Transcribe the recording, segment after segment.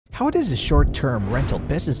How does a short-term rental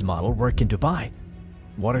business model work in Dubai?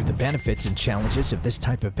 What are the benefits and challenges of this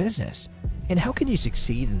type of business? And how can you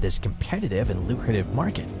succeed in this competitive and lucrative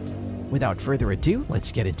market? Without further ado,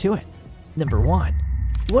 let's get into it. Number 1.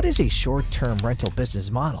 What is a short-term rental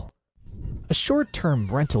business model? A short-term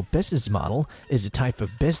rental business model is a type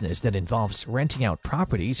of business that involves renting out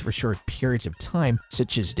properties for short periods of time,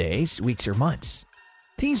 such as days, weeks, or months.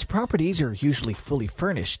 These properties are usually fully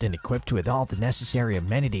furnished and equipped with all the necessary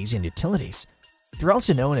amenities and utilities. They're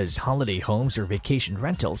also known as holiday homes or vacation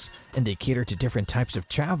rentals, and they cater to different types of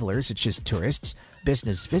travelers such as tourists,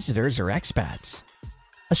 business visitors, or expats.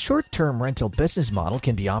 A short-term rental business model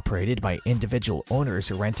can be operated by individual owners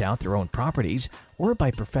who rent out their own properties or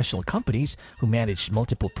by professional companies who manage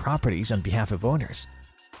multiple properties on behalf of owners.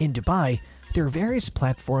 In Dubai, there are various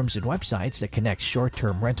platforms and websites that connect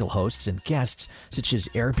short-term rental hosts and guests such as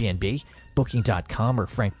Airbnb, Booking.com, or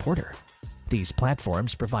Frank Porter. These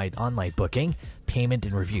platforms provide online booking, payment,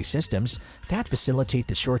 and review systems that facilitate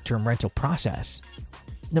the short-term rental process.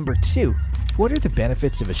 Number 2. What are the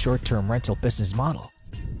benefits of a short-term rental business model?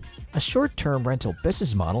 A short-term rental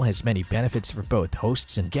business model has many benefits for both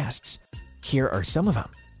hosts and guests. Here are some of them.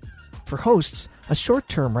 For hosts, a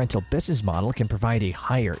short-term rental business model can provide a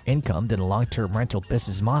higher income than a long-term rental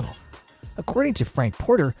business model. According to Frank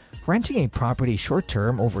Porter, renting a property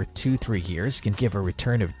short-term over 2-3 years can give a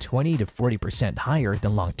return of 20 to 40% higher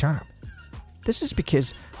than long-term. This is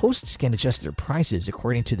because hosts can adjust their prices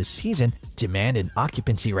according to the season, demand, and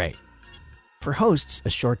occupancy rate. For hosts, a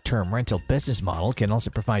short-term rental business model can also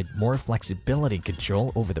provide more flexibility and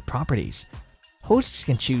control over the properties. Hosts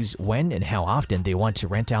can choose when and how often they want to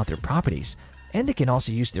rent out their properties, and they can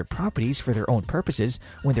also use their properties for their own purposes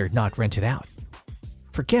when they're not rented out.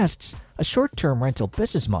 For guests, a short-term rental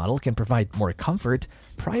business model can provide more comfort,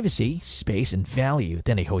 privacy, space, and value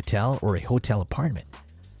than a hotel or a hotel apartment.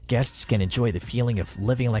 Guests can enjoy the feeling of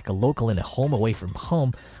living like a local in a home away from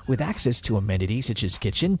home with access to amenities such as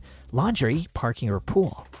kitchen, laundry, parking, or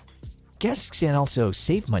pool. Guests can also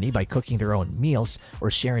save money by cooking their own meals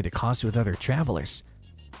or sharing the cost with other travelers.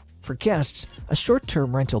 For guests, a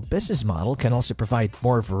short-term rental business model can also provide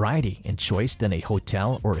more variety and choice than a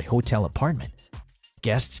hotel or a hotel apartment.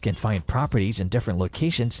 Guests can find properties in different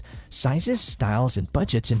locations, sizes, styles, and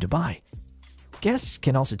budgets in Dubai. Guests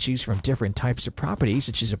can also choose from different types of properties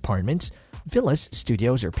such as apartments, villas,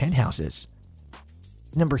 studios, or penthouses.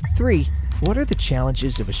 Number 3. What are the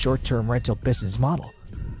challenges of a short-term rental business model?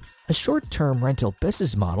 A short-term rental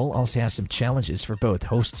business model also has some challenges for both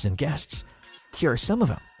hosts and guests. Here are some of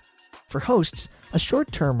them. For hosts, a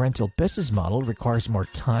short-term rental business model requires more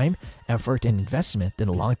time, effort, and investment than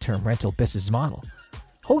a long-term rental business model.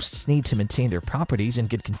 Hosts need to maintain their properties in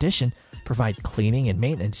good condition, provide cleaning and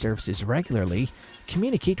maintenance services regularly,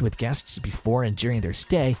 communicate with guests before and during their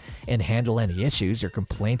stay, and handle any issues or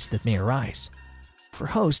complaints that may arise. For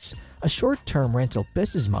hosts, a short-term rental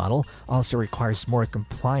business model also requires more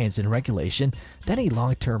compliance and regulation than a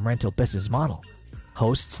long-term rental business model.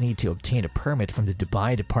 Hosts need to obtain a permit from the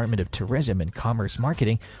Dubai Department of Tourism and Commerce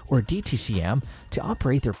Marketing, or DTCM, to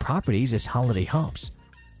operate their properties as holiday homes.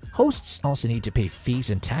 Hosts also need to pay fees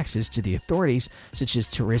and taxes to the authorities such as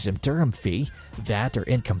tourism dirham fee, VAT, or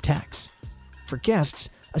income tax. For guests,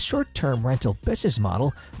 a short-term rental business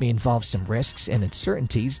model may involve some risks and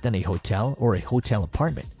uncertainties than a hotel or a hotel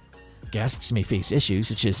apartment. Guests may face issues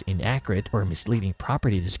such as inaccurate or misleading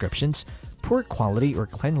property descriptions, poor quality or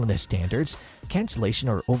cleanliness standards, cancellation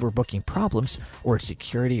or overbooking problems, or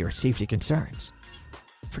security or safety concerns.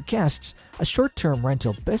 For guests, a short-term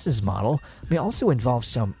rental business model may also involve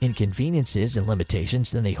some inconveniences and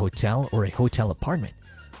limitations than a hotel or a hotel apartment.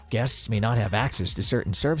 Guests may not have access to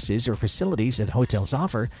certain services or facilities that hotels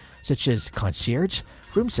offer, such as concierge,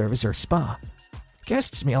 room service, or spa.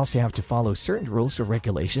 Guests may also have to follow certain rules or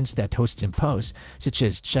regulations that hosts impose, such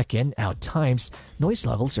as check-in, out times, noise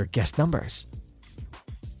levels, or guest numbers.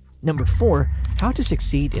 Number 4. How to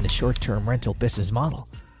succeed in a short-term rental business model.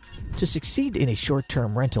 To succeed in a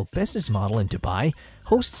short-term rental business model in Dubai,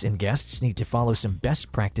 hosts and guests need to follow some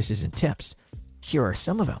best practices and tips. Here are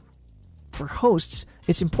some of them. For hosts,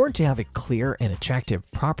 it's important to have a clear and attractive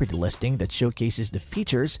property listing that showcases the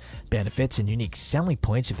features, benefits, and unique selling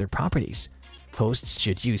points of their properties. Hosts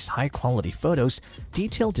should use high-quality photos,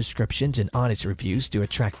 detailed descriptions, and honest reviews to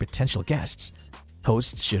attract potential guests.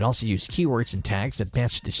 Hosts should also use keywords and tags that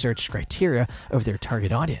match the search criteria of their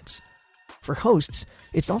target audience. For hosts,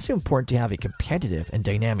 it's also important to have a competitive and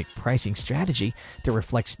dynamic pricing strategy that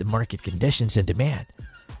reflects the market conditions and demand.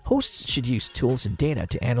 Hosts should use tools and data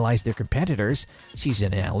to analyze their competitors,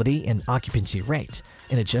 seasonality, and occupancy rate,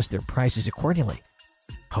 and adjust their prices accordingly.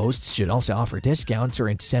 Hosts should also offer discounts or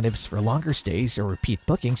incentives for longer stays or repeat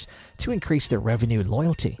bookings to increase their revenue and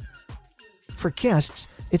loyalty. For guests,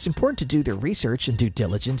 it's important to do their research and due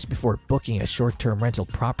diligence before booking a short-term rental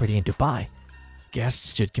property in Dubai.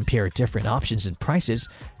 Guests should compare different options and prices,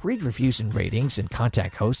 read reviews and ratings, and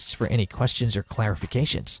contact hosts for any questions or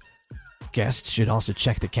clarifications. Guests should also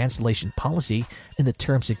check the cancellation policy and the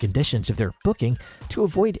terms and conditions of their booking to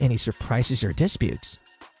avoid any surprises or disputes.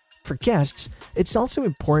 For guests, it's also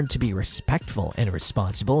important to be respectful and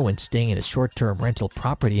responsible when staying in a short-term rental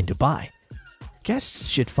property in Dubai. Guests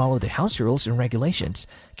should follow the house rules and regulations,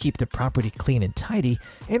 keep the property clean and tidy,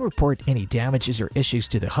 and report any damages or issues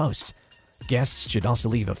to the host. Guests should also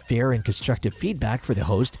leave a fair and constructive feedback for the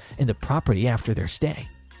host and the property after their stay.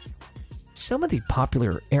 Some of the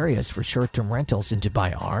popular areas for short-term rentals in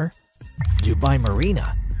Dubai are Dubai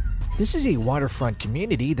Marina. This is a waterfront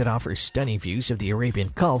community that offers stunning views of the Arabian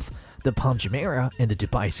Gulf, the Palm Jumeirah, and the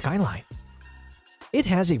Dubai skyline. It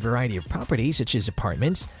has a variety of properties such as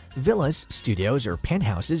apartments, villas, studios, or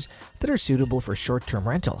penthouses that are suitable for short-term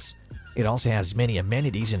rentals. It also has many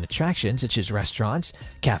amenities and attractions such as restaurants,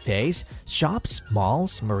 cafes, shops,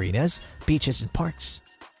 malls, marinas, beaches, and parks.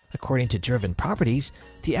 According to Driven Properties,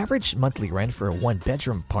 the average monthly rent for a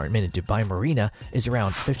one-bedroom apartment in Dubai Marina is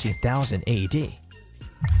around 15,000 AED.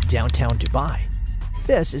 Downtown Dubai.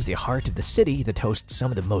 This is the heart of the city that hosts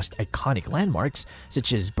some of the most iconic landmarks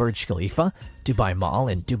such as Burj Khalifa, Dubai Mall,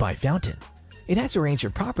 and Dubai Fountain. It has a range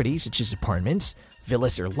of properties such as apartments,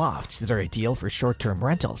 villas, or lofts that are ideal for short-term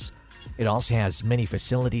rentals. It also has many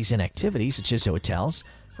facilities and activities such as hotels,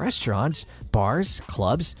 restaurants, bars,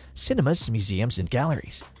 clubs, cinemas, museums, and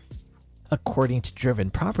galleries. According to Driven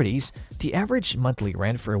Properties, the average monthly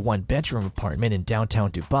rent for a one-bedroom apartment in downtown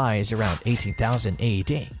Dubai is around 18,000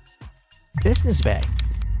 AED. Business Bay.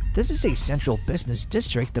 This is a central business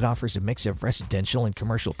district that offers a mix of residential and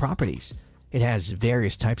commercial properties. It has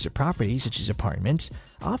various types of properties such as apartments,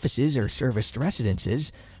 offices, or serviced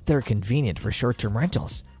residences that are convenient for short-term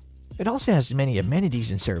rentals. It also has many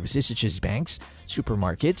amenities and services such as banks,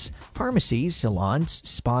 supermarkets, pharmacies, salons,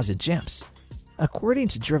 spas, and gyms. According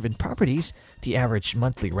to Driven Properties, the average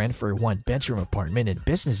monthly rent for a one-bedroom apartment in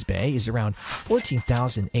Business Bay is around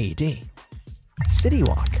 14,000 AED. City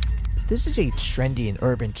Walk. This is a trendy and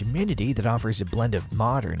urban community that offers a blend of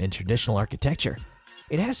modern and traditional architecture.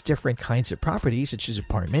 It has different kinds of properties such as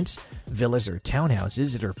apartments, villas, or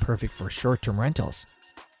townhouses that are perfect for short-term rentals.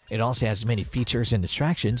 It also has many features and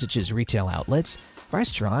attractions such as retail outlets,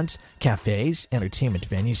 restaurants, cafes, entertainment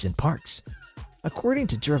venues, and parks. According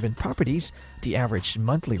to Driven Properties, the average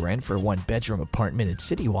monthly rent for a one-bedroom apartment in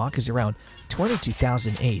City Walk is around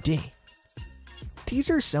 22,000 AED. These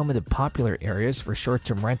are some of the popular areas for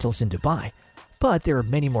short-term rentals in Dubai, but there are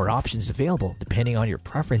many more options available depending on your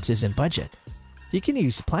preferences and budget. You can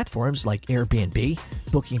use platforms like Airbnb,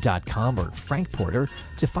 Booking.com, or Frank Porter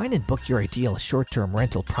to find and book your ideal short-term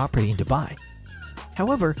rental property in Dubai.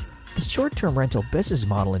 However, the short-term rental business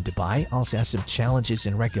model in Dubai also has some challenges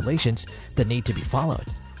and regulations that need to be followed.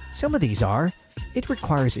 Some of these are: it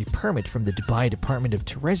requires a permit from the Dubai Department of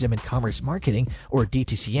Tourism and Commerce Marketing, or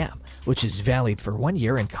DTCM, which is valid for 1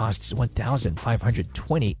 year and costs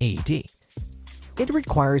 1,520 AED. It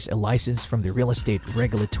requires a license from the Real Estate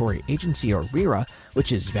Regulatory Agency, or RERA,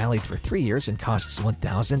 which is valid for 3 years and costs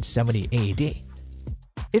 1,070 AED.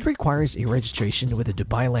 It requires a registration with the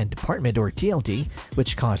Dubai Land Department, or DLD,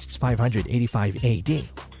 which costs 585 AED.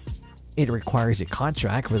 It requires a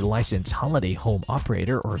contract with a licensed holiday home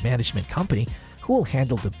operator or management company who will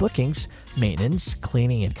handle the bookings, maintenance,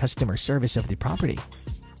 cleaning, and customer service of the property.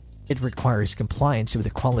 It requires compliance with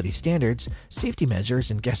the quality standards, safety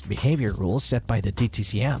measures, and guest behavior rules set by the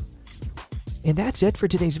DTCM. And that's it for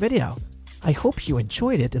today's video. I hope you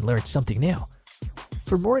enjoyed it and learned something new.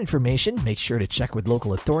 For more information, make sure to check with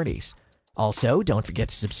local authorities. Also, don't forget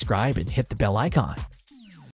to subscribe and hit the bell icon.